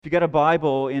If you got a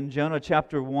Bible, in Jonah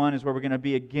chapter 1 is where we're going to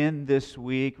be again this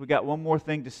week. We got one more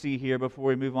thing to see here before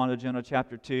we move on to Jonah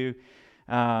chapter 2.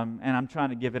 And I'm trying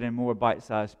to give it in more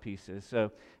bite-sized pieces.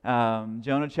 So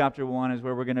Jonah chapter 1 is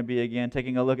where we're going to be again.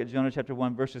 Taking a look at Jonah chapter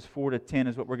 1, verses 4 to 10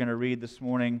 is what we're going to read this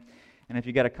morning. And if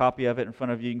you got a copy of it in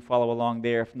front of you, you can follow along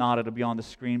there. If not, it'll be on the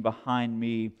screen behind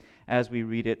me as we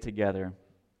read it together.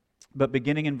 But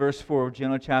beginning in verse 4 of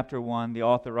Jonah chapter 1, the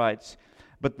author writes,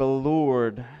 "But the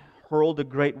Lord hurled a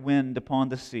great wind upon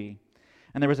the sea,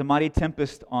 and there was a mighty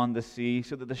tempest on the sea,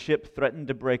 so that the ship threatened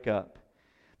to break up.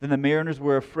 Then the mariners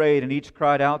were afraid, and each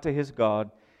cried out to his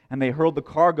God, and they hurled the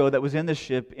cargo that was in the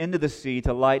ship into the sea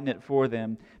to lighten it for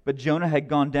them. But Jonah had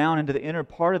gone down into the inner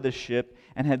part of the ship,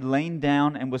 and had lain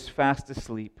down and was fast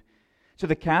asleep. So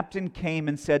the captain came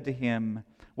and said to him,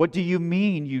 'What do you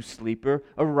mean, you sleeper?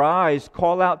 Arise,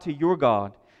 call out to your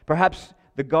God. Perhaps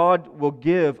the God will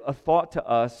give a thought to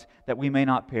us that we may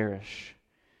not perish.'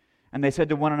 And they said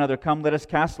to one another, 'Come, let us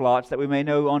cast lots, that we may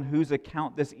know on whose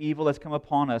account this evil has come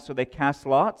upon us.' So they cast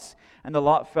lots, and the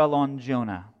lot fell on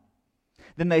Jonah.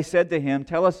 Then they said to him,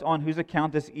 'Tell us on whose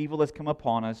account this evil has come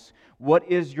upon us. What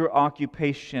is your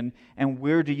occupation, and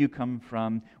where do you come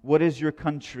from? What is your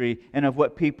country, and of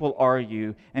what people are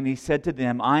you?' And he said to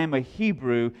them, 'I am a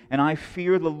Hebrew, and I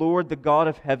fear the Lord, the God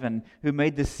of heaven, who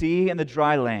made the sea and the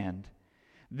dry land.'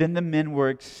 Then the men were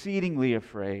exceedingly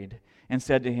afraid and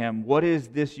said to him, 'What is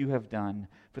this you have done?'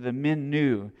 For the men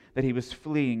knew that he was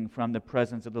fleeing from the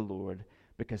presence of the Lord,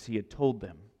 because he had told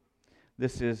them."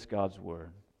 This is God's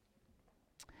word.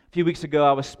 A few weeks ago,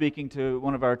 I was speaking to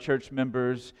one of our church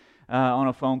members on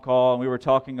a phone call, and we were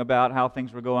talking about how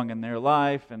things were going in their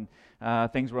life and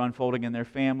things were unfolding in their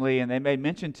family. And they made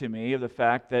mention to me of the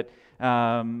fact that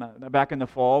back in the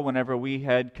fall, whenever we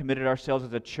had committed ourselves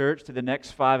as a church to the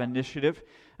Next 5 initiative,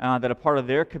 that a part of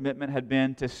their commitment had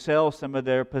been to sell some of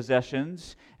their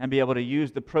possessions and be able to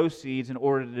use the proceeds in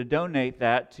order to donate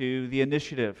that to the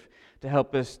initiative to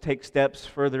help us take steps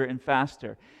further and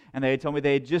faster. And they had told me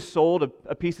they had just sold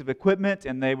a piece of equipment,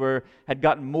 and they had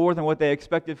gotten more than what they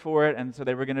expected for it, and so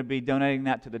they were going to be donating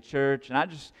that to the church. And I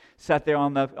just sat there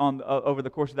over the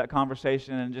course of that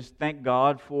conversation and just thank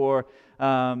God for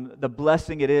the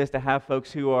blessing it is to have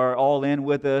folks who are all in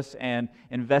with us and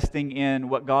investing in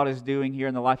what God is doing here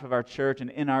in the life of our church and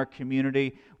in our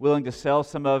community, willing to sell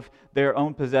some of their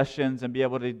own possessions and be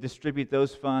able to distribute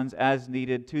those funds as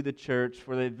needed to the church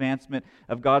for the advancement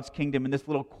of God's kingdom in this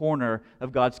little corner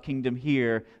of God's kingdom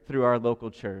here through our local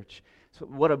church. So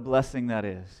what a blessing that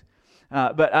is.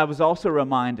 But I was also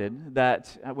reminded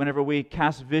that whenever we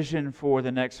cast vision for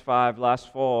the Next 5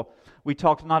 last fall, we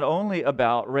talked not only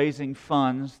about raising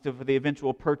funds for the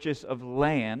eventual purchase of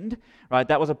land, right?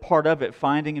 That was a part of it,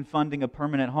 finding and funding a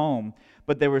permanent home.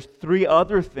 But there was 3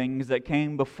 other things that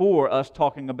came before us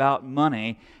talking about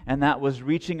money, and that was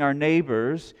reaching our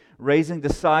neighbors, raising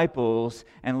disciples,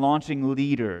 and launching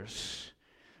leaders.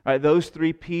 Right, those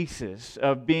 3 pieces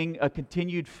of being a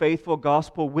continued faithful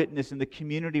gospel witness in the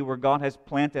community where God has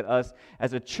planted us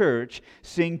as a church,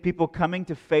 seeing people coming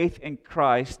to faith in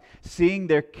Christ, seeing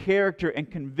their character and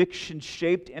conviction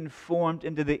shaped and formed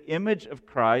into the image of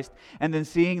Christ, and then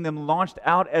seeing them launched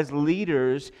out as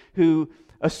leaders who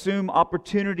assume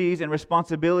opportunities and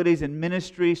responsibilities in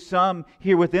ministry, some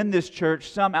here within this church,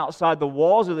 some outside the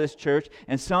walls of this church,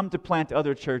 and some to plant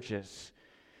other churches.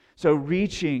 So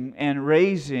reaching and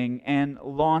raising and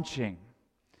launching.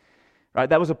 Right,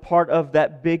 that was a part of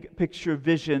that big picture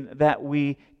vision that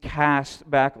we cast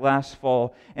back last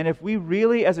fall. And if we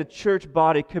really as a church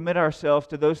body commit ourselves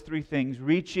to those 3 things,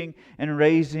 reaching and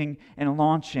raising and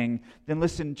launching, then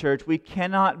listen, church, we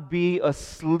cannot be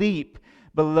asleep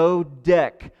below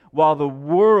deck while the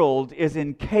world is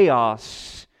in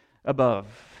chaos above.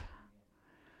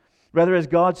 Rather, as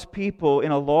God's people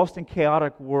in a lost and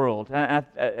chaotic world.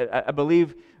 I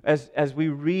believe as we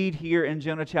read here in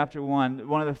Jonah chapter 1,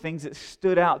 one of the things that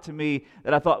stood out to me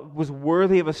that I thought was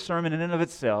worthy of a sermon in and of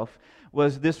itself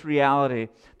was this reality,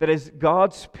 that as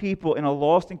God's people in a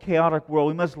lost and chaotic world,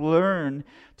 we must learn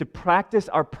to practice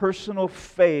our personal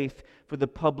faith for the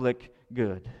public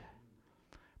good.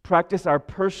 Practice our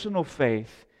personal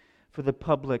faith for the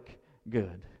public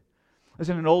good.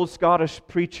 Listen, an old Scottish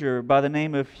preacher by the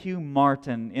name of Hugh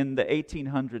Martin in the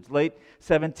 1800s, late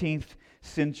 17th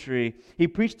century, he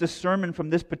preached a sermon from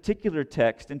this particular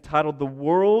text entitled "The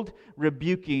World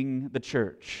Rebuking the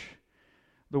Church."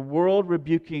 The world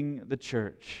rebuking the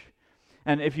church.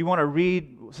 And if you want to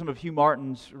read some of Hugh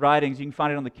Martin's writings, you can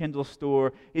find it on the Kindle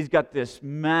store. He's got this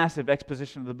massive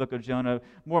exposition of the book of Jonah,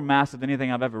 more massive than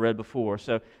anything I've ever read before.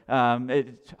 So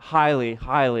it's highly,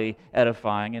 highly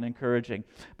edifying and encouraging.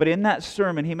 But in that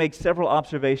sermon, he makes several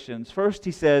observations. First,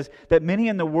 he says that many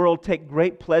in the world take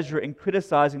great pleasure in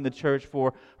criticizing the church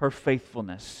for her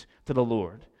faithfulness to the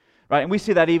Lord. Right? And we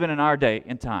see that even in our day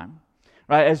and time.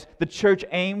 Right, as the church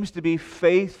aims to be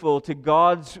faithful to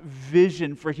God's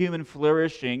vision for human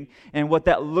flourishing and what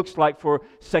that looks like for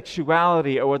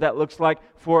sexuality, or what that looks like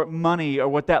for money, or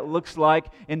what that looks like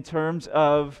in terms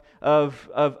of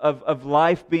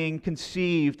life being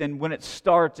conceived and when it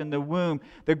starts in the womb,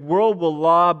 the world will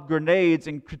lob grenades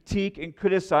and critique and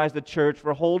criticize the church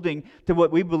for holding to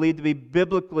what we believe to be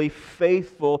biblically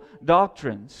faithful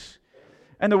doctrines.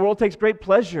 And the world takes great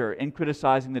pleasure in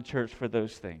criticizing the church for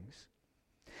those things.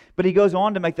 But he goes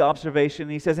on to make the observation,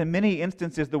 and he says, in many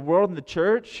instances, the world and the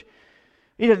church,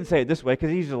 he doesn't say it this way because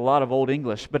he uses a lot of Old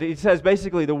English, but he says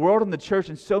basically the world and the church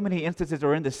in so many instances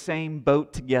are in the same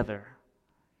boat together.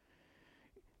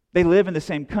 They live in the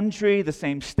same country, the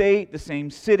same state, the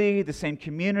same city, the same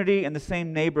community, and the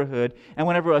same neighborhood. And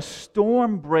whenever a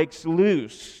storm breaks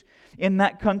loose in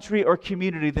that country or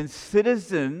community, then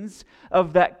citizens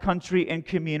of that country and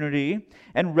community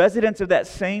and residents of that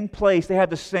same place, they have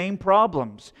the same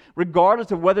problems,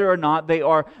 regardless of whether or not they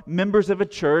are members of a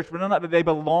church, whether or not they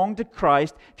belong to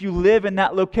Christ. If you live in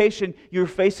that location, you're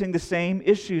facing the same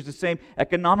issues, the same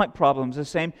economic problems, the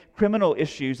same criminal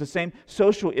issues, the same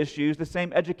social issues, the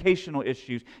same educational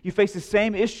issues. You face the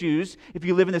same issues if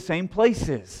you live in the same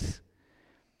places.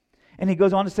 And he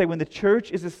goes on to say, when the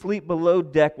church is asleep below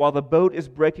deck while the boat is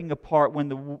breaking apart,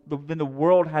 then the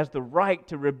world has the right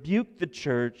to rebuke the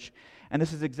church. And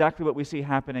this is exactly what we see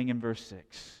happening in verse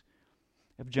 6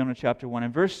 of Jonah chapter 1.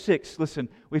 In verse 6, listen,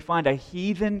 we find a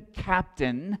heathen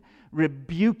captain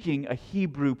rebuking a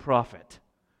Hebrew prophet.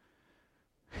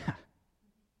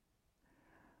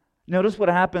 Notice what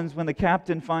happens when the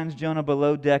captain finds Jonah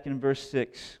below deck in verse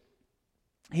 6.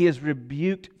 He is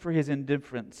rebuked for his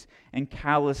indifference and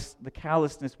the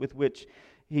callousness with which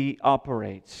he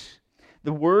operates.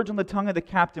 The words on the tongue of the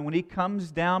captain when he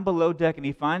comes down below deck and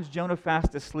he finds Jonah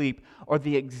fast asleep are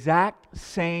the exact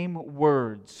same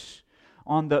words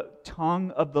on the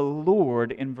tongue of the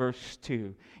Lord in verse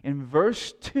 2. In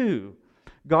verse 2,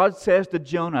 God says to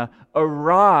Jonah,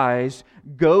 "Arise,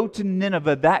 go to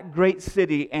Nineveh, that great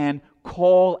city, and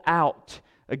call out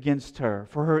against her,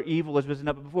 for her evil has risen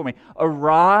up before me."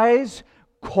 Arise,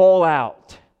 call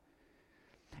out.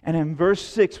 And in verse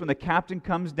 6, when the captain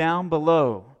comes down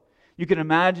below, you can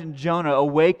imagine Jonah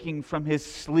awaking from his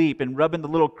sleep and rubbing the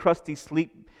little crusty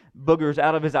sleep boogers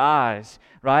out of his eyes,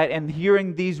 right? And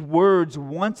hearing these words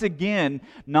once again,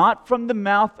 not from the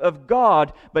mouth of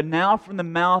God, but now from the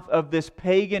mouth of this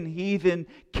pagan heathen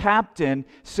captain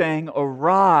saying,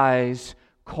 "Arise,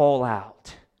 call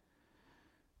out."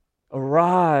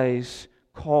 Arise,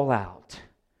 call out.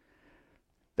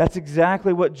 That's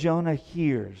exactly what Jonah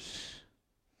hears.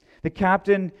 The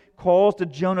captain calls to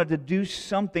Jonah to do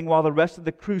something while the rest of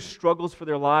the crew struggles for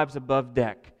their lives above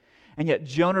deck. And yet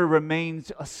Jonah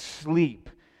remains asleep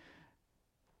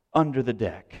under the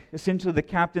deck. Essentially, the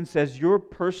captain says, your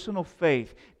personal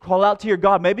faith, call out to your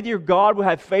God. Maybe your God will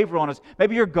have favor on us.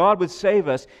 Maybe your God would save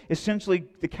us. Essentially,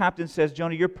 the captain says,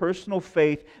 Jonah, your personal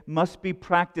faith must be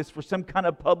practiced for some kind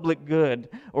of public good,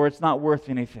 or it's not worth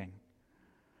anything.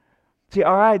 See,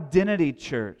 our identity,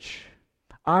 church,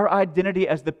 our identity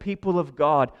as the people of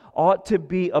God ought to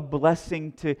be a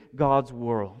blessing to God's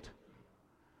world.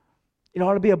 It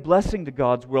ought to be a blessing to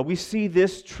God's world. We see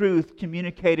this truth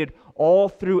communicated all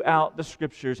throughout the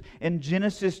Scriptures. In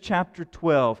Genesis chapter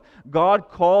 12, God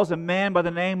calls a man by the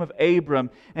name of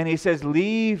Abram, and He says,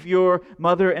 leave your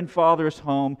mother and father's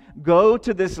home, go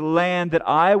to this land that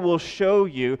I will show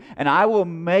you, and I will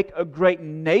make a great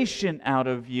nation out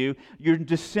of you. Your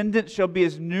descendants shall be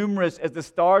as numerous as the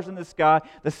stars in the sky,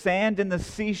 the sand in the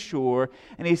seashore.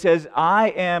 And He says, I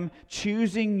am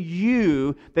choosing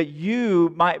you that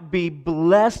you might be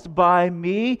blessed by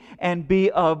me and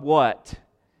be of what?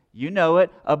 You know it,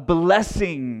 a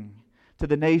blessing to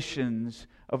the nations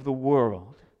of the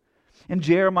world. In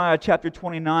Jeremiah chapter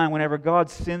 29, whenever God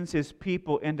sends His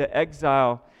people into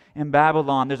exile in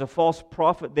Babylon, there's a false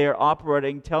prophet there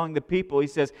operating, telling the people, he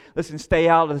says, listen, stay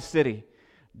out of the city.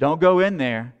 Don't go in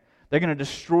there. They're going to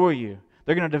destroy you.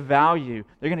 They're going to devour you.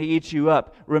 They're going to eat you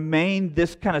up. Remain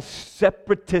this kind of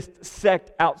separatist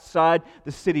sect outside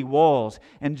the city walls.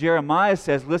 And Jeremiah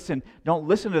says, listen, don't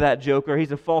listen to that joker.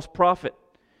 He's a false prophet.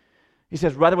 He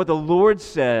says, rather what the Lord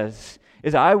says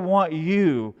is, I want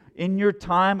you in your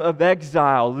time of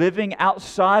exile, living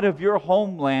outside of your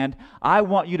homeland, I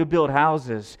want you to build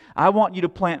houses. I want you to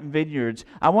plant vineyards.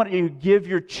 I want you to give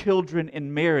your children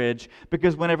in marriage,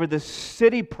 because whenever the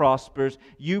city prospers,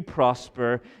 you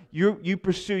prosper. You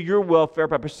pursue your welfare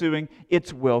by pursuing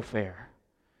its welfare.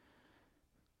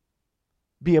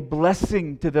 Be a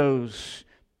blessing to those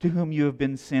to whom you have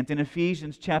been sent. In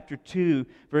Ephesians chapter 2,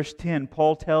 verse 10,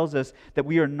 Paul tells us that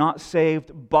we are not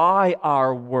saved by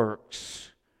our works.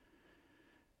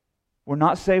 We're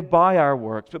not saved by our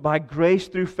works, but by grace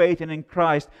through faith and in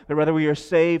Christ, but rather we are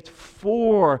saved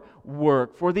for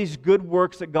work, for these good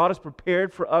works that God has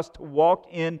prepared for us to walk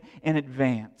in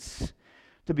advance,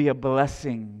 to be a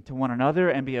blessing to one another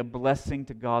and be a blessing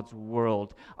to God's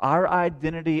world. Our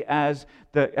identity as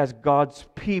God's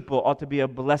people ought to be a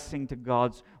blessing to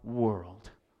God's world.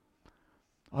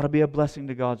 Ought to be a blessing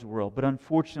to God's world. But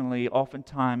unfortunately,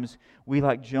 oftentimes, we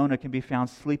like Jonah can be found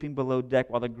sleeping below deck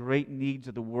while the great needs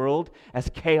of the world, as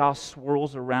chaos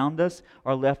swirls around us,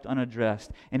 are left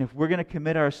unaddressed. And if we're going to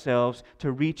commit ourselves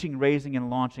to reaching, raising, and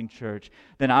launching church,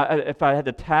 then if I had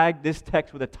to tag this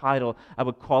text with a title, I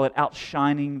would call it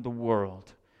Outshining the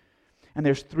World. And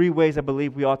there's 3 ways I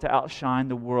believe we ought to outshine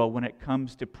the world when it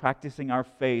comes to practicing our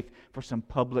faith for some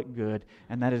public good,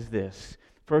 and that is this.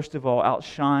 First of all,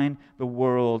 outshine the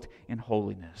world in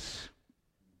holiness.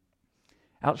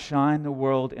 Outshine the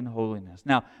world in holiness.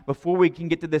 Now, before we can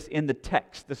get to this in the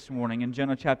text this morning in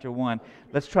Jonah chapter 1,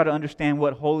 let's try to understand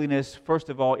what holiness, first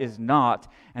of all, is not,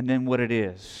 and then what it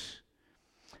is.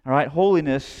 All right,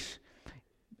 holiness,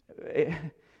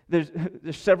 there's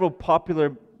several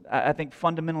popular, I think,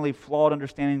 fundamentally flawed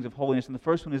understandings of holiness. And the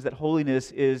first one is that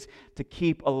holiness is to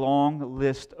keep a long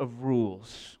list of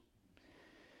rules.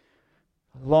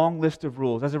 Long list of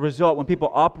rules. As a result, when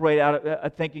people operate out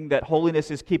of thinking that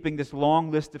holiness is keeping this long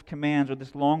list of commands or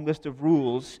this long list of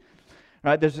rules,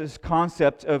 right? There's this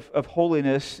concept of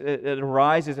holiness that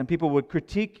arises, and people would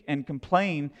critique and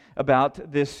complain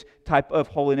about this type of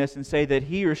holiness and say that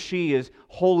he or she is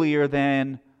holier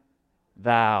than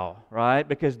thou, right?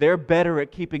 Because they're better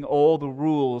at keeping all the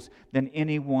rules than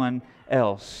anyone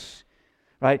else.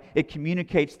 Right? It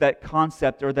communicates that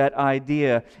concept or that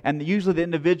idea. And usually the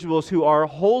individuals who are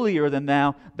holier than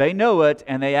thou, they know it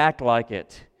and they act like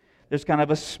it. There's kind of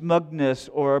a smugness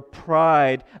or a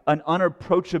pride, an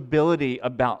unapproachability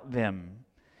about them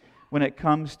when it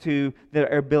comes to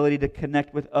their ability to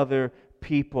connect with other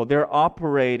people. They're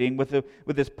operating with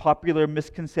this popular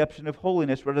misconception of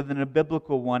holiness rather than a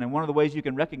biblical one. And one of the ways you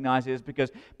can recognize it is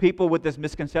because people with this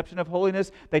misconception of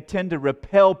holiness, they tend to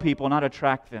repel people, not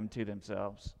attract them to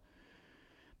themselves.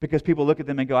 Because people look at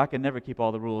them and go, I can never keep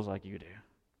all the rules like you do.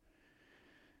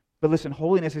 But listen,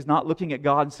 holiness is not looking at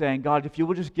God and saying, God, if you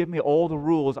will just give me all the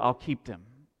rules, I'll keep them.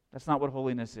 That's not what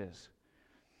holiness is.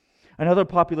 Another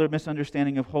popular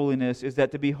misunderstanding of holiness is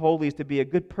that to be holy is to be a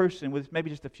good person with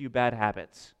maybe just a few bad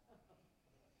habits.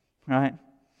 Right?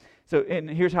 So, and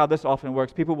here's how this often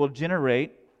works. People will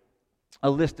generate a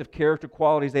list of character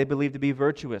qualities they believe to be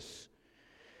virtuous,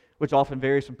 which often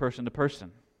varies from person to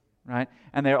person. Right?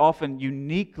 And they're often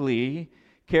uniquely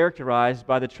characterized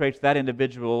by the traits that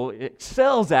individual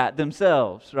excels at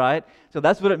themselves. Right? So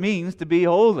that's what it means to be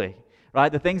holy. Right?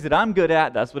 The things that I'm good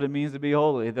at, that's what it means to be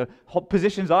holy. The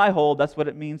positions I hold, that's what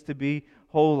it means to be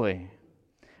holy.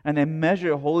 And they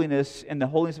measure holiness and the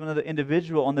holiness of another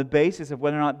individual on the basis of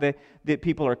whether or not the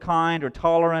people are kind or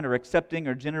tolerant or accepting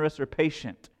or generous or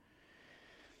patient.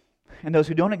 And those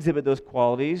who don't exhibit those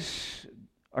qualities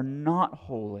are not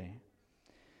holy.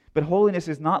 But holiness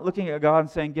is not looking at God and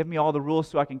saying, give me all the rules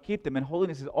so I can keep them. And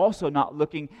holiness is also not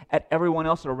looking at everyone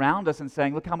else around us and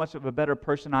saying, look how much of a better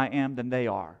person I am than they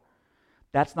are.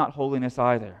 That's not holiness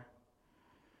either.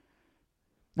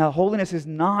 Now, holiness is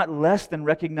not less than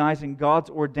recognizing God's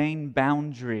ordained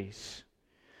boundaries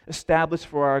established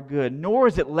for our good, nor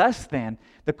is it less than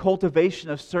the cultivation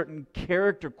of certain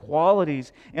character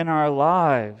qualities in our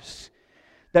lives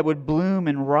that would bloom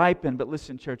and ripen. But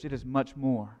listen, church, it is much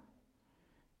more.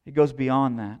 It goes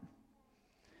beyond that.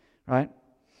 Right?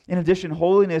 In addition,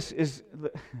 holiness is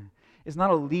not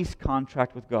a lease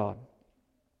contract with God,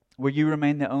 where you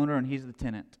remain the owner and He's the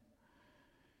tenant.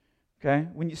 Okay?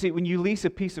 When you lease a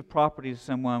piece of property to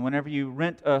someone, whenever you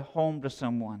rent a home to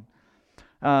someone,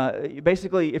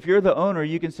 basically, if you're the owner,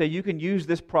 you can say you can use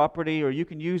this property or you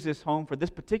can use this home for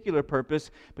this particular purpose,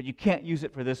 but you can't use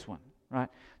it for this one, right?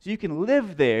 So you can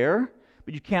live there,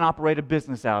 but you can't operate a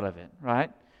business out of it, right?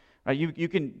 Right? You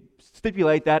can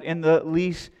stipulate that in the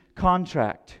lease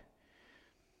contract.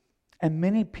 And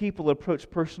many people approach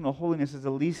personal holiness as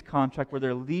a lease contract where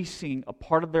they're leasing a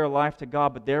part of their life to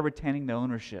God, but they're retaining the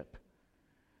ownership.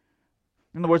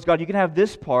 In other words, God, you can have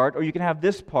this part, or you can have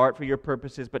this part for your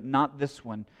purposes, but not this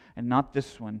one, and not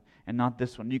this one, and not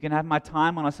this one. You can have my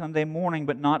time on a Sunday morning,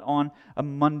 but not on a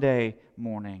Monday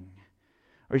morning.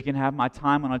 Or you can have my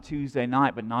time on a Tuesday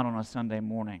night, but not on a Sunday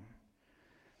morning.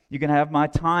 You can have my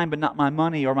time, but not my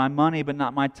money, or my money, but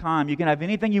not my time. You can have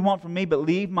anything you want from me, but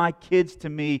leave my kids to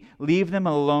me. Leave them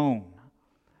alone.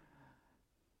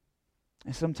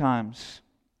 And sometimes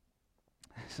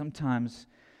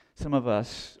some of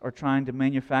us are trying to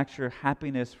manufacture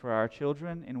happiness for our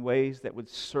children in ways that would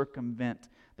circumvent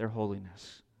their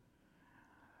holiness.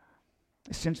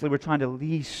 Essentially, we're trying to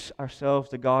lease ourselves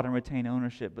to God and retain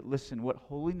ownership. But listen, what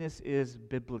holiness is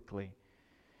biblically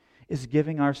is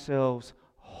giving ourselves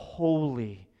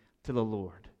wholly to the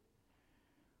Lord.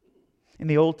 In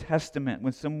the Old Testament,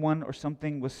 when someone or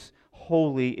something was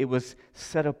holy, it was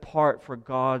set apart for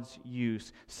God's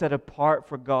use, set apart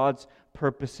for God's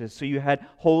purposes. So you had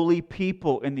holy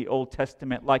people in the Old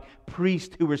Testament, like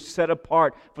priests who were set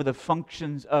apart for the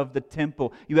functions of the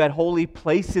temple. You had holy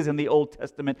places in the Old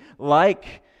Testament,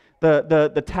 like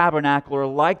the tabernacle, or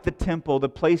like the temple, the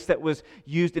place that was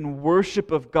used in worship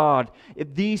of God.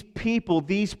 These people,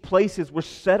 these places were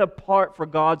set apart for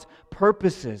God's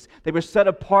purposes. They were set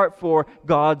apart for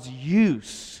God's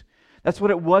use. That's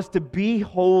what it was to be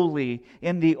holy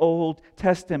in the Old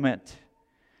Testament.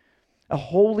 A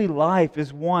holy life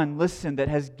is one, listen, that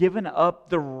has given up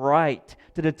the right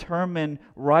to determine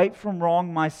right from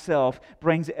wrong myself,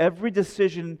 brings every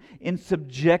decision in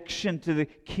subjection to the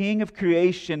King of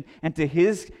creation and to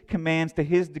His commands, to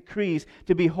His decrees.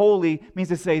 To be holy means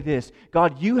to say this: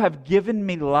 God, you have given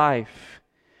me life.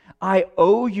 I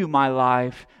owe you my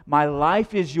life. My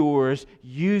life is yours.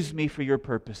 Use me for your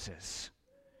purposes.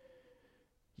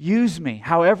 Use me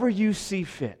however you see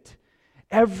fit.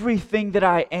 Everything that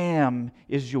I am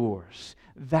is yours.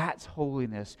 That's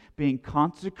holiness, being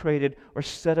consecrated or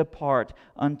set apart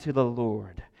unto the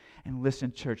Lord. And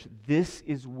listen, church, this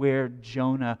is where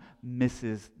Jonah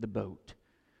misses the boat.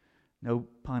 No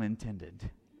pun intended.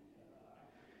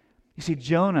 You see,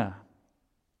 Jonah,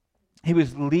 he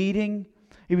was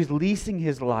leasing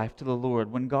his life to the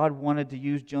Lord. When God wanted to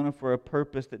use Jonah for a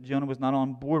purpose that Jonah was not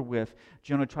on board with,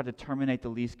 Jonah tried to terminate the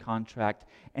lease contract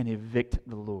and evict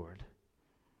the Lord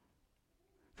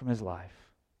from his life.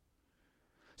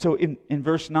 So in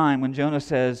verse 9, when Jonah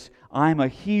says, I'm a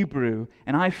Hebrew,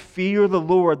 and I fear the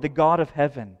Lord, the God of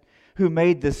heaven, who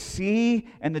made the sea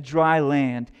and the dry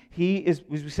land, he is,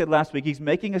 as we said last week, he's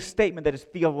making a statement that is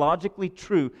theologically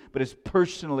true, but is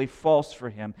personally false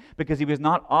for him, because he was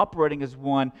not operating as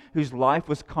one whose life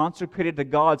was consecrated to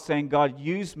God, saying, God,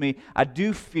 use me, I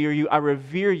do fear you, I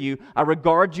revere you, I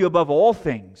regard you above all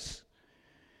things.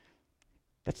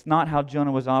 That's not how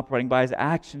Jonah was operating. By his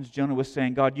actions, Jonah was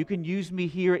saying, God, you can use me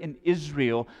here in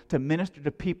Israel to minister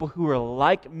to people who are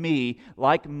like me,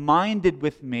 like-minded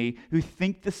with me, who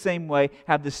think the same way,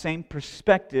 have the same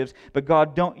perspectives. But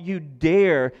God, don't you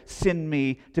dare send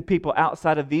me to people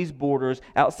outside of these borders,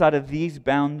 outside of these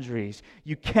boundaries.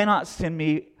 You cannot send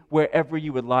me wherever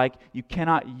you would like. You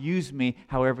cannot use me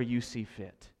however you see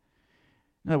fit.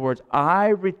 In other words, I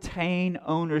retain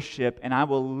ownership and I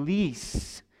will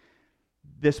lease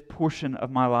this portion of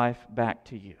my life back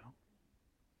to you.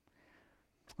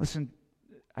 Listen,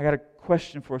 I got a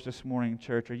question for us this morning,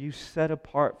 church. Are you set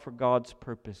apart for God's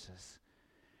purposes?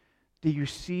 Do you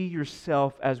see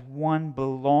yourself as one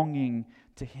belonging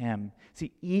to Him?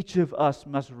 See, each of us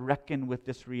must reckon with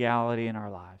this reality in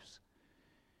our lives.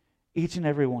 Each and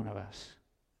every one of us.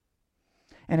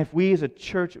 And if we as a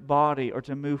church body are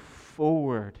to move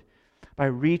forward by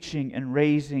reaching and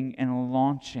raising and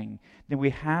launching, then we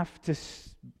have to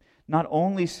not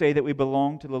only say that we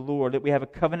belong to the Lord, that we have a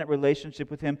covenant relationship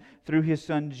with Him through His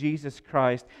Son, Jesus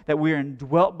Christ, that we are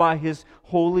indwelt by His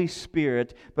Holy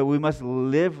Spirit, but we must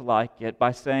live like it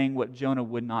by saying what Jonah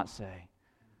would not say.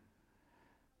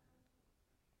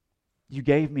 You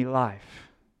gave me life.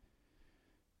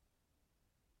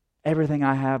 Everything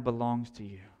I have belongs to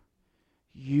you.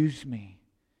 Use me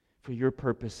for your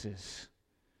purposes.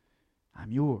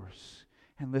 I'm yours.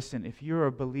 And listen, if you're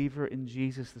a believer in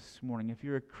Jesus this morning, if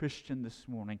you're a Christian this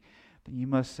morning, then you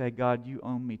must say, God, you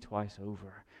own me twice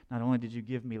over. Not only did you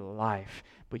give me life,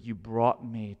 but you brought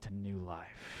me to new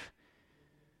life.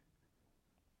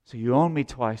 So you own me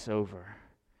twice over.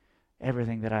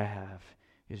 Everything that I have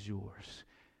is yours.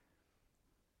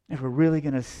 If we're really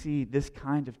going to see this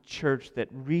kind of church that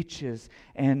reaches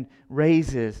and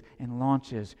raises and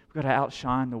launches, we've got to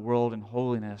outshine the world in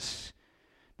holiness.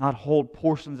 Not hold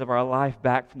portions of our life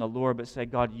back from the Lord, but say,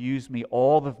 God, use me,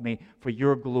 all of me, for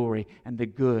your glory and the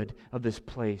good of this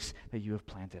place that you have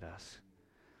planted us.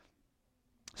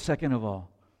 Second of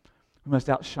all, We must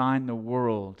outshine the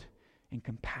world in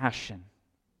compassion.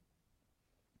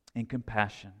 In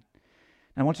compassion.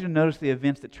 Now, I want you to notice the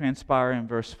events that transpire in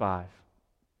verse 5.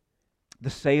 The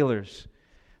sailors,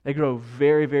 they grow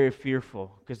very, very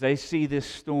fearful because they see this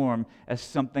storm as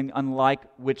something unlike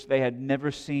which they had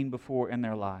never seen before in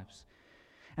their lives.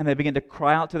 And they begin to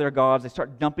cry out to their gods. They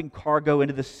start dumping cargo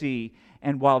into the sea.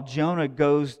 And while Jonah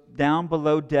goes down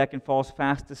below deck and falls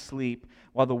fast asleep,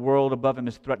 while the world above him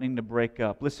is threatening to break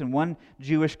up. Listen, one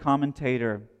Jewish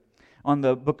commentator on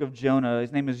the book of Jonah,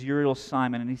 his name is Uriel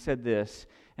Simon, and he said this,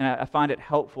 and I find it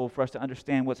helpful for us to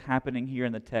understand what's happening here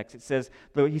in the text. It says,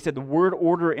 he said, the word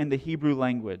order in the Hebrew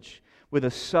language with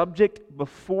a subject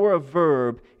before a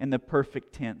verb in the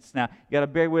perfect tense. Now, you got to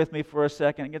bear with me for a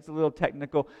second. It gets a little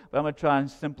technical, but I'm going to try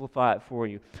and simplify it for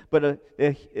you. But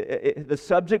the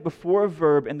subject before a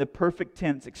verb in the perfect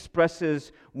tense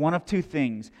expresses one of two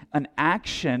things: an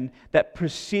action that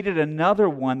preceded another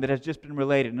one that has just been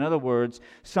related. In other words,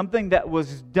 something that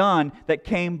was done that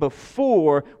came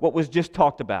before what was just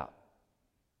talked about.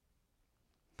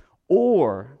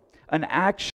 Or an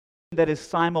action that is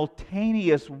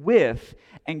simultaneous with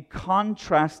and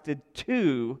contrasted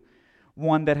to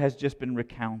one that has just been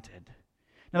recounted.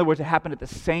 In other words, it happened at the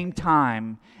same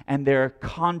time, and they're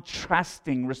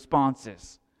contrasting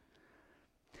responses.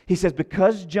 He says,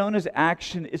 because Jonah's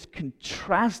action is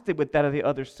contrasted with that of the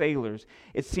other sailors,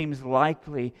 it seems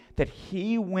likely that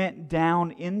he went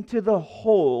down into the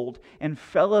hold and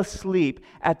fell asleep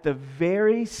at the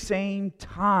very same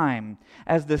time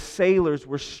as the sailors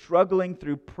were struggling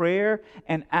through prayer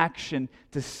and action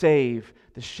to save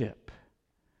the ship.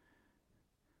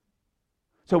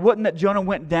 So it wasn't that Jonah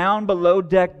went down below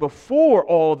deck before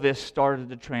all this started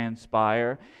to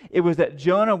transpire. It was that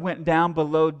Jonah went down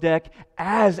below deck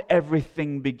as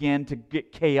everything began to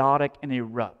get chaotic and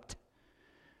erupt.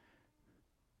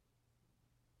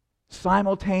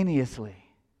 Simultaneously,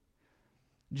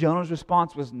 Jonah's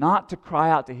response was not to cry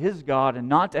out to his God and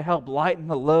not to help lighten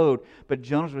the load, but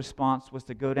Jonah's response was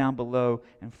to go down below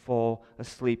and fall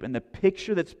asleep. And the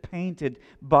picture that's painted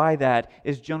by that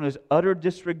is Jonah's utter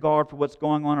disregard for what's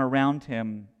going on around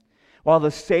him. While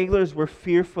the sailors were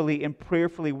fearfully and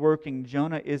prayerfully working,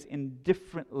 Jonah is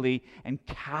indifferently and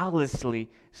callously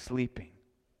sleeping.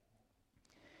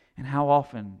 And how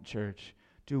often, church,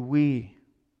 do we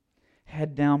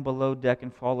head down below deck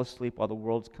and fall asleep while the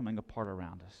world's coming apart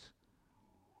around us?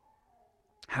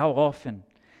 How often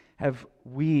have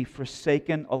we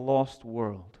forsaken a lost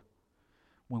world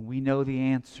when we know the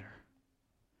answer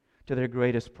to their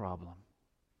greatest problem?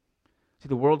 See,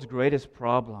 the world's greatest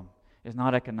problem is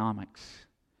not economics.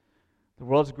 The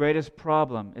world's greatest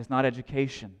problem is not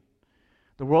education.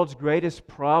 The world's greatest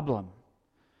problem,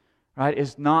 right,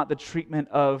 is not the treatment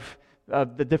of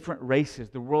the different races.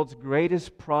 The world's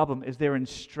greatest problem is their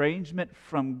estrangement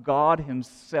from God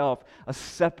Himself, a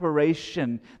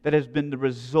separation that has been the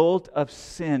result of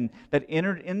sin that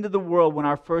entered into the world when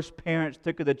our first parents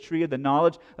took of the tree of the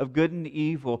knowledge of good and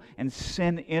evil, and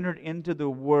sin entered into the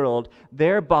world,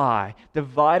 thereby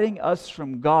dividing us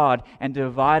from God and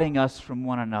dividing us from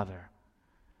one another.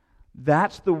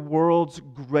 That's the world's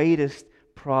greatest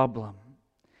problem.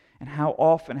 And how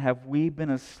often have we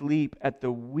been asleep at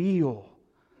the wheel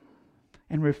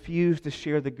and refused to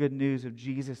share the good news of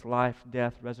Jesus' life,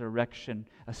 death, resurrection,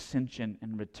 ascension,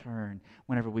 and return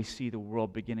whenever we see the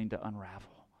world beginning to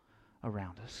unravel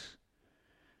around us?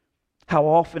 How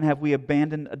often have we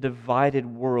abandoned a divided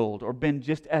world or been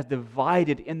just as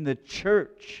divided in the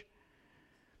church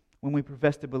when we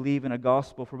profess to believe in a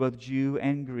gospel for both Jew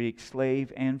and Greek,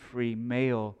 slave and free,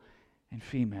 male and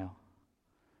female?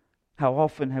 How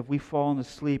often have we fallen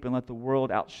asleep and let the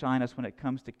world outshine us when it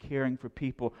comes to caring for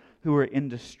people who are in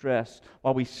distress,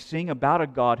 while we sing about a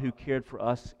God who cared for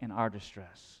us in our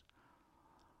distress?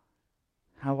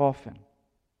 How often?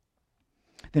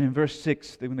 Then in verse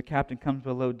 6, when the captain comes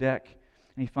below deck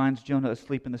and he finds Jonah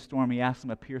asleep in the storm, he asks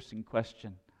him a piercing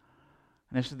question.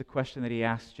 And this is the question that he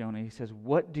asks Jonah. He says,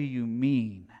 "What do you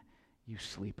mean, you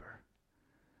sleeper?"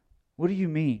 What do you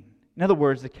mean? In other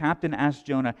words, the captain asked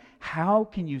Jonah, how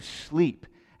can you sleep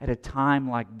at a time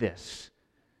like this?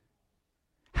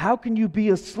 How can you be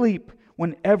asleep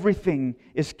when everything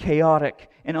is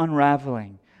chaotic and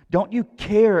unraveling? Don't you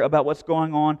care about what's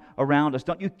going on around us?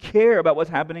 Don't you care about what's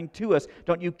happening to us?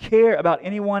 Don't you care about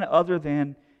anyone other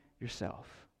than yourself?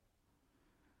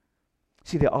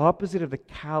 See, the opposite of the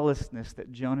callousness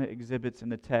that Jonah exhibits in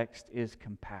the text is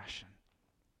compassion.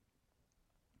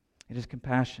 It is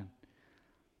compassion.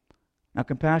 Now,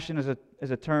 compassion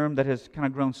is a term that has kind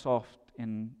of grown soft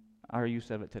in our use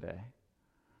of it today.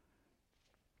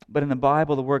 But in the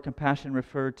Bible, the word compassion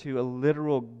referred to a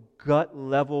literal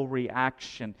gut-level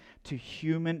reaction to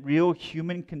real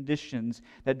human conditions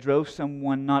that drove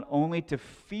someone not only to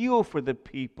feel for the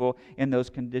people in those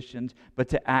conditions, but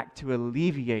to act to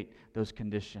alleviate those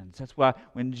conditions. That's why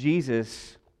when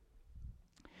Jesus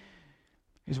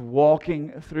is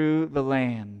walking through the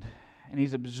land, and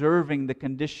he's observing the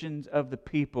conditions of the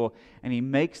people, and he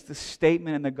makes the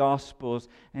statement in the Gospels,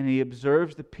 and he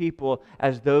observes the people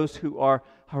as those who are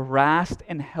harassed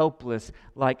and helpless,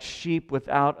 like sheep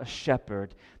without a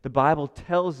shepherd. The Bible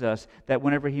tells us that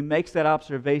whenever he makes that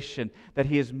observation, that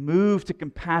he is moved to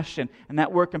compassion, and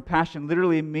that word compassion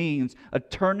literally means a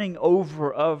turning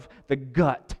over of the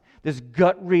gut, this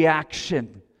gut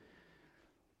reaction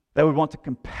that would want to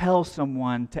compel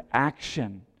someone to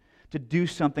action, to do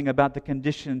something about the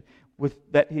condition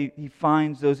that he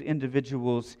finds those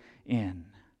individuals in.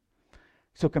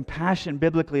 So compassion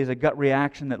biblically is a gut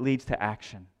reaction that leads to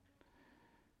action.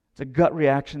 It's a gut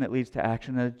reaction that leads to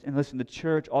action. And listen, the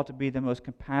church ought to be the most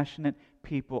compassionate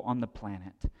people on the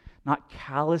planet, not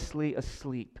callously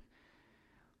asleep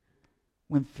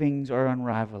when things are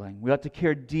unraveling. We ought to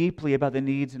care deeply about the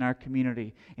needs in our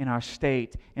community, in our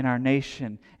state, in our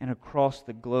nation, and across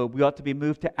the globe. We ought to be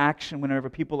moved to action whenever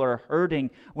people are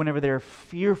hurting, whenever they're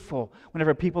fearful,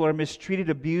 whenever people are mistreated,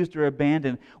 abused, or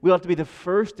abandoned. We ought to be the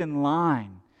first in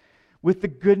line with the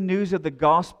good news of the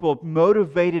gospel,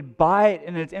 motivated by it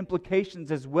and its implications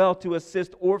as well, to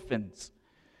assist orphans.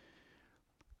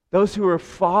 Those who are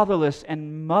fatherless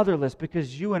and motherless,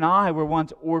 because you and I were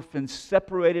once orphans,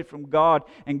 separated from God,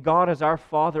 and God as our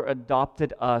Father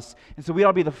adopted us. And so we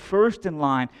ought to be the first in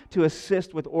line to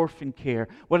assist with orphan care,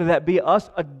 whether that be us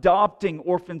adopting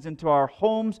orphans into our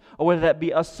homes, or whether that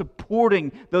be us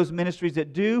supporting those ministries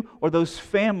that do, or those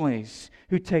families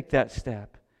who take that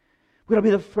step. We ought to be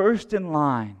the first in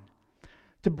line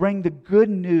to bring the good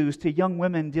news to young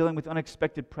women dealing with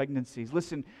unexpected pregnancies.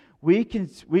 Listen, we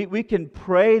can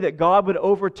pray that God would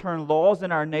overturn laws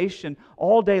in our nation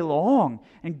all day long.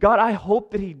 And God, I hope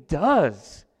that He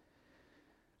does,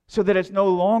 so that it's no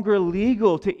longer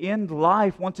legal to end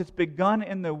life once it's begun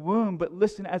in the womb. But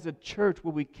listen, as a church,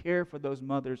 will we care for those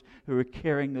mothers who are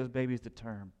carrying those babies to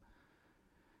term?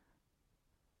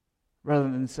 Rather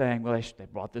than saying, well, they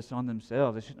brought this on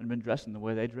themselves. They shouldn't have been dressing the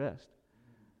way they dressed.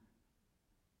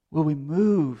 Will we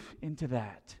move into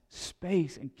that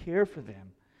space and care for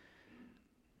them?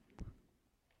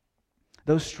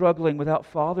 Those struggling without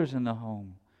fathers in the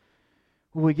home,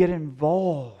 will we get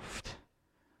involved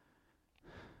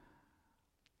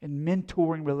in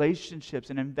mentoring relationships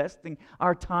and investing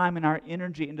our time and our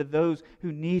energy into those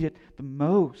who need it the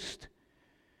most?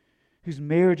 Whose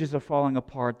marriages are falling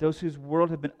apart, those whose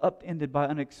world have been upended by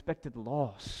unexpected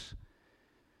loss.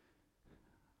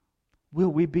 Will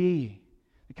we be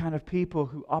the kind of people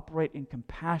who operate in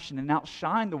compassion and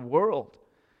outshine the world?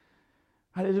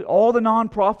 All the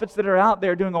nonprofits that are out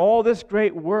there doing all this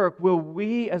great work, will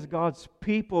we as God's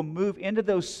people move into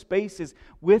those spaces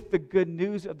with the good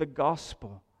news of the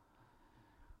gospel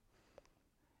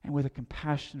and with a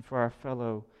compassion for our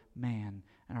fellow man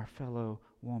and our fellow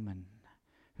woman,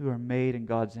 who are made in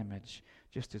God's image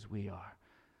just as we are?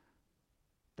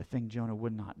 The thing Jonah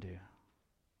would not do.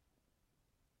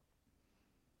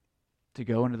 To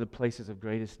go into the places of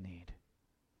greatest need.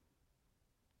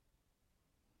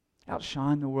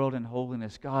 Outshine the world in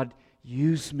holiness. God,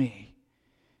 use me.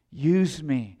 Use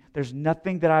me. There's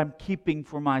nothing that I'm keeping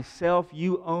for myself.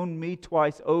 You own me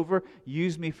twice over.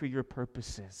 Use me for your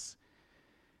purposes.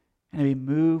 And be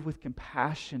moved with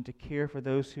compassion to care for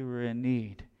those who are in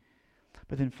need.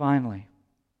 But then finally,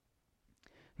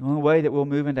 the only way that we'll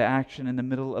move into action in the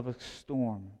middle of a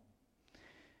storm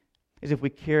is if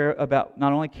we not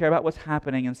only care about what's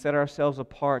happening and set ourselves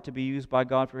apart to be used by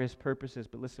God for His purposes,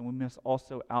 but listen, we must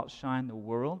also outshine the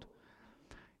world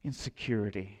in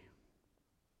security.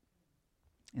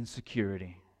 In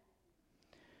security.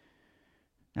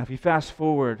 Now, if you fast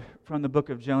forward from the book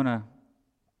of Jonah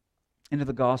into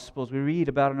the Gospels, we read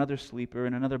about another sleeper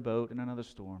in another boat in another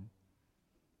storm.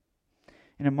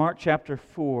 And in Mark chapter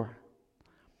 4,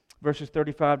 verses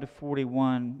 35 to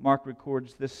 41, Mark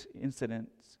records this incident.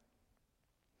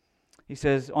 He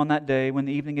says, on that day, when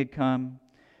the evening had come,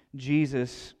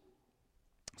 Jesus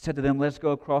said to them, let's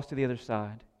go across to the other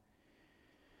side.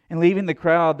 And leaving the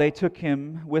crowd, they took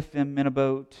him with them in a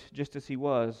boat, just as he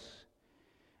was.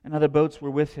 And other boats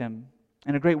were with him.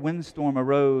 And a great windstorm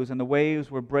arose, and the waves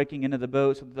were breaking into the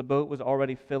boat, so that the boat was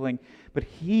already filling. But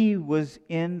he was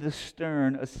in the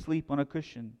stern, asleep on a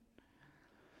cushion.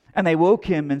 And they woke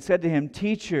him and said to him,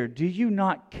 Teacher, do you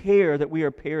not care that we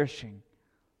are perishing?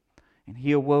 And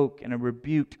he awoke and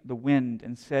rebuked the wind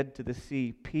and said to the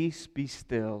sea, Peace, be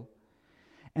still.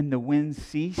 And the wind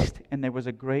ceased, and there was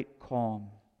a great calm.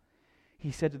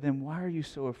 He said to them, Why are you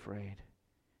so afraid?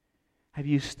 Have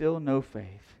you still no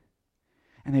faith?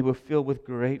 And they were filled with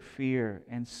great fear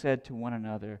and said to one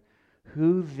another,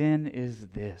 Who then is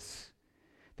this,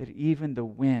 that even the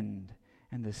wind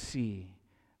and the sea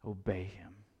obey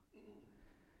him?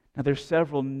 Now there's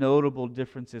several notable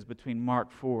differences between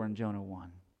Mark 4 and Jonah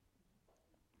 1.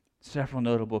 Several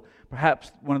notable.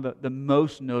 Perhaps one of the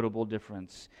most notable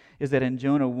difference is that in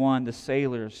Jonah 1, the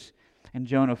sailors in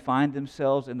Jonah find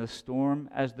themselves in the storm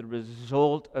as the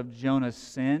result of Jonah's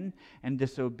sin and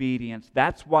disobedience.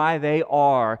 That's why they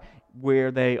are where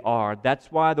they are.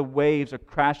 That's why the waves are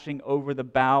crashing over the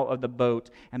bow of the boat,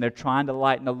 and they're trying to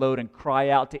lighten the load and cry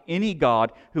out to any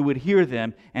God who would hear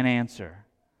them and answer.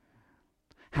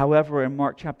 However, in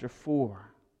Mark chapter 4,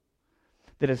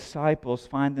 the disciples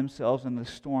find themselves in the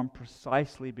storm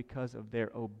precisely because of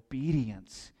their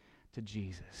obedience to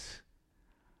Jesus.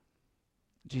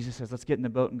 Jesus says, let's get in the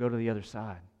boat and go to the other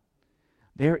side.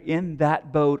 They're in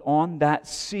that boat on that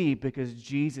sea because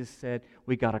Jesus said,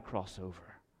 we got to cross over.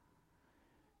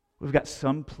 We've got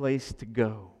some place to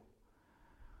go.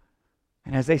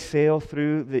 And as they sail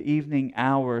through the evening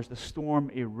hours, the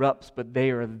storm erupts, but they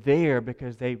are there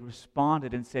because they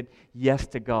responded and said yes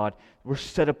to God. We're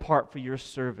set apart for your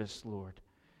service, Lord.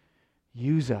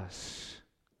 Use us.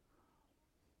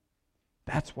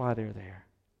 That's why they're there.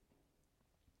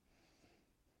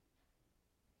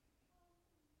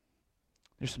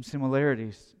 There's some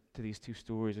similarities to these two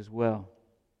stories as well.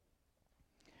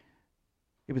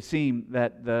 It would seem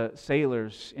that the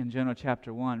sailors in Jonah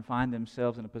chapter 1 find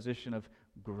themselves in a position of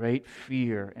great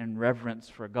fear and reverence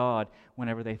for God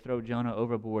whenever they throw Jonah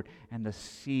overboard and the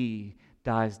sea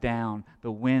dies down,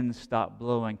 the winds stop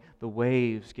blowing, the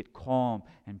waves get calm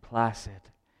and placid.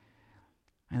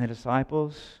 And the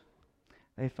disciples,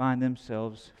 they find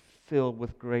themselves filled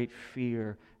with great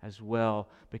fear as well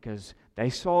because they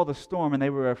saw the storm and they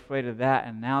were afraid of that,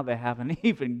 and now they have an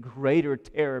even greater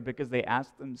terror because they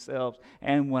ask themselves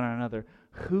and one another,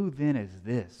 who then is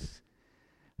this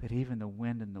that even the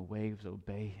wind and the waves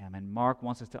obey him? And Mark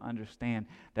wants us to understand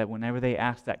that whenever they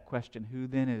ask that question, who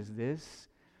then is this,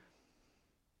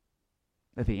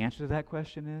 that the answer to that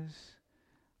question is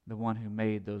the one who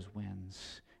made those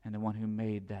winds and the one who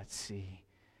made that sea.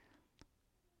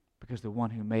 Because the one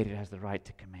who made it has the right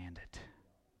to command it.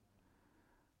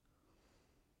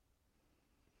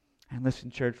 And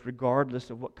listen, church, regardless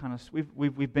of what kind of...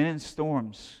 We've been in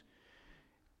storms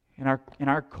in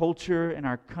our culture, in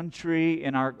our country,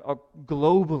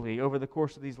 globally over the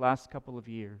course of these last couple of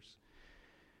years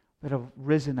that have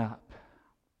risen up.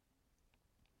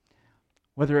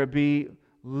 Whether it be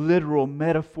literal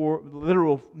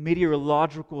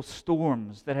meteorological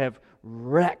storms that have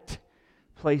wrecked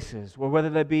places, or whether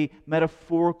they be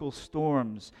metaphorical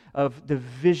storms of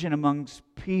division amongst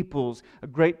peoples, a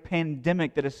great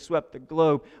pandemic that has swept the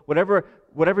globe,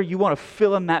 whatever you want to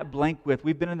fill in that blank with,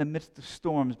 we've been in the midst of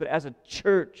storms. But as a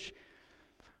church,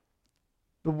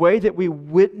 the way that we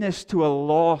witness to a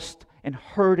lost and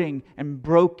hurting and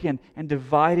broken and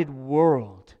divided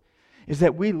world is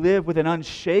that we live with an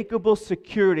unshakable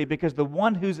security because the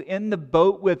one who's in the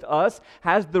boat with us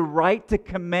has the right to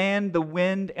command the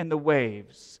wind and the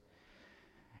waves.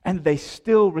 And they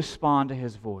still respond to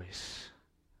his voice.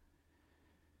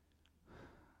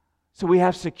 So we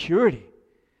have security.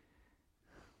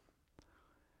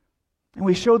 And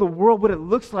we show the world what it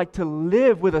looks like to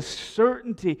live with a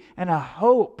certainty and a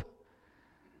hope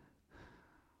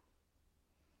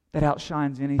that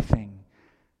outshines anything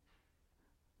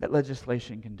that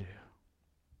legislation can do.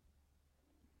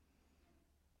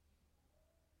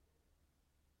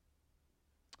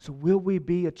 So will we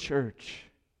be a church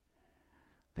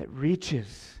that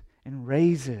reaches and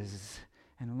raises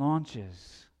and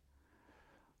launches?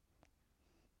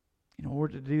 In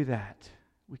order to do that,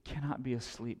 we cannot be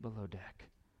asleep below deck.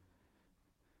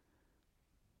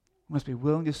 We must be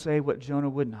willing to say what Jonah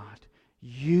would not.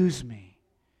 Use me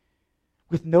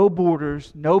with no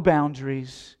borders, no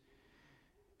boundaries.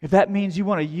 If that means you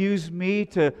want to use me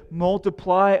to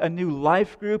multiply a new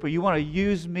life group, or you want to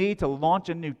use me to launch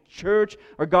a new church,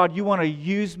 or God, you want to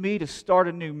use me to start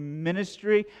a new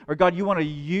ministry, or God, you want to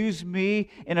use me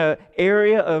in an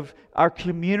area of our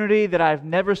community that I've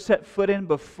never set foot in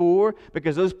before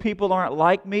because those people aren't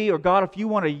like me, or God, if you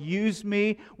want to use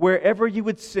me wherever you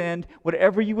would send,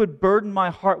 whatever you would burden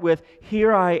my heart with,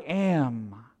 here I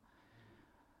am.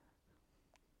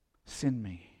 Send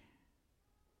me.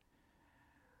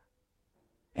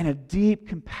 And a deep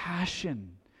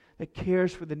compassion that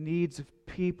cares for the needs of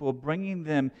people, bringing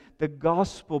them the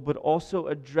gospel, but also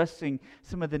addressing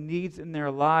some of the needs in their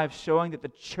lives, showing that the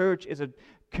church is a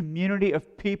community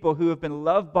of people who have been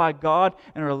loved by God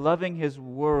and are loving His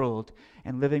world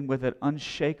and living with an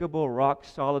unshakable,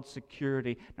 rock-solid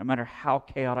security, no matter how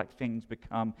chaotic things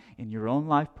become in your own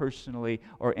life personally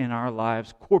or in our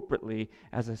lives corporately,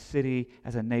 as a city,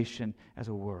 as a nation, as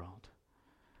a world.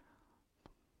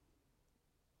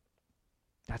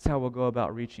 That's how we'll go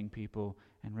about reaching people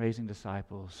and raising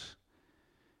disciples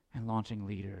and launching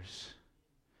leaders,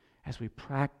 as we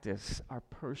practice our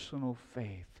personal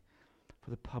faith for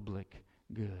the public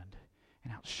good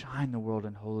and outshine the world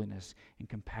in holiness and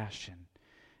compassion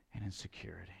and in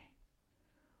security.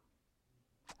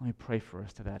 Let me pray for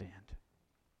us to that end.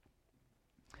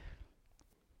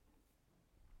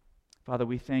 Father,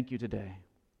 we thank you today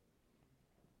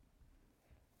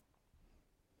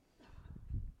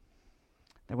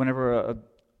that whenever a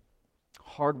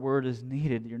hard word is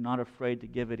needed, you're not afraid to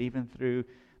give it, even through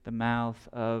the mouth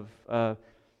of a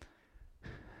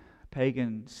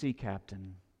pagan sea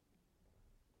captain,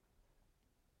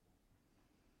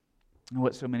 and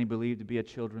what so many believe to be a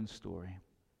children's story.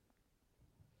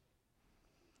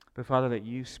 But Father, that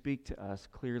you speak to us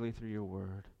clearly through your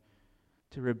word,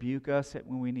 to rebuke us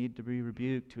when we need to be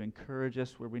rebuked, to encourage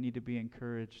us where we need to be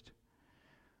encouraged,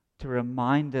 to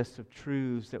remind us of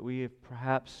truths that we have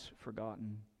perhaps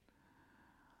forgotten.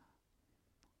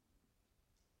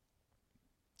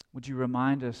 Would you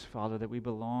remind us, Father, that we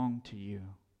belong to you,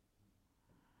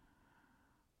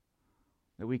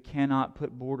 that we cannot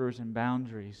put borders and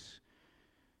boundaries,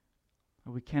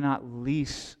 that we cannot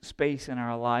lease space in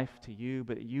our life to you,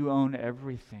 but that you own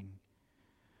everything,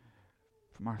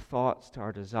 from our thoughts to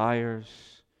our desires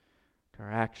to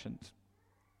our actions.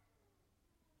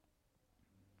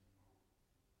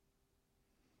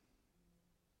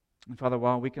 And Father,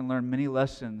 while we can learn many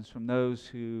lessons from those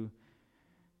who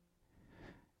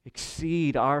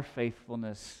exceed our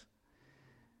faithfulness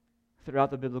throughout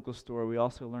the biblical story, we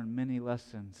also learn many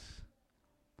lessons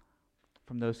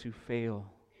from those who fail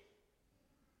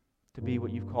to be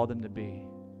what you've called them to be.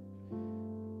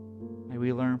 May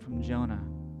we learn from Jonah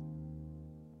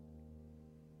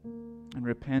and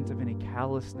repent of any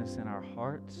callousness in our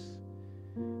hearts,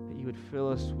 that you would fill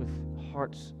us with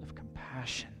hearts of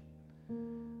compassion,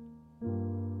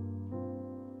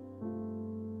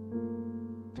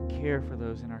 to care for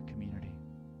those in our community.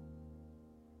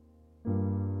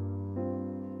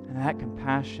 And that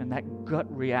compassion, that gut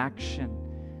reaction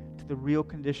to the real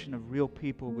condition of real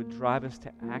people would drive us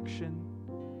to action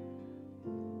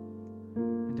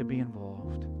and to be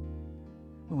involved.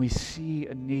 When we see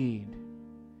a need,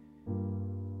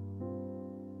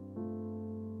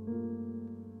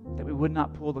 that we would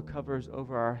not pull the covers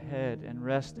over our head and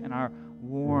rest in our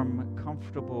warm,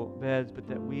 comfortable beds, but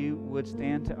that we would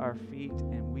stand to our feet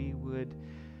and we would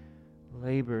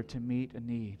labor to meet a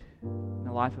need in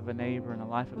the life of a neighbor, in the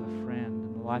life of a friend,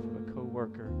 in the life of a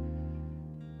coworker,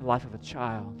 in the life of a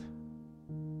child.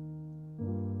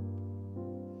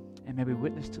 And may we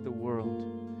witness to the world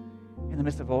in the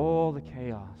midst of all the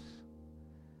chaos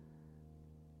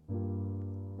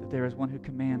that there is one who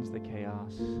commands the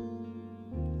chaos,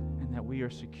 and that we are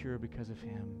secure because of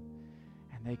him,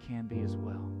 and they can be as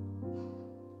well.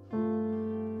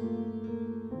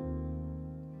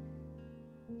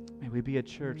 May we be a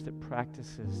church that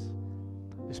practices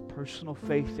this personal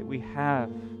faith that we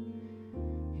have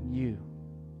in you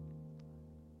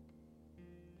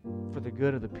for the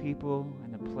good of the people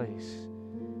and the place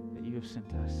that you have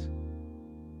sent us.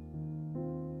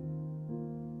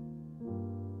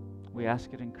 We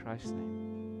ask it in Christ's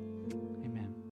name.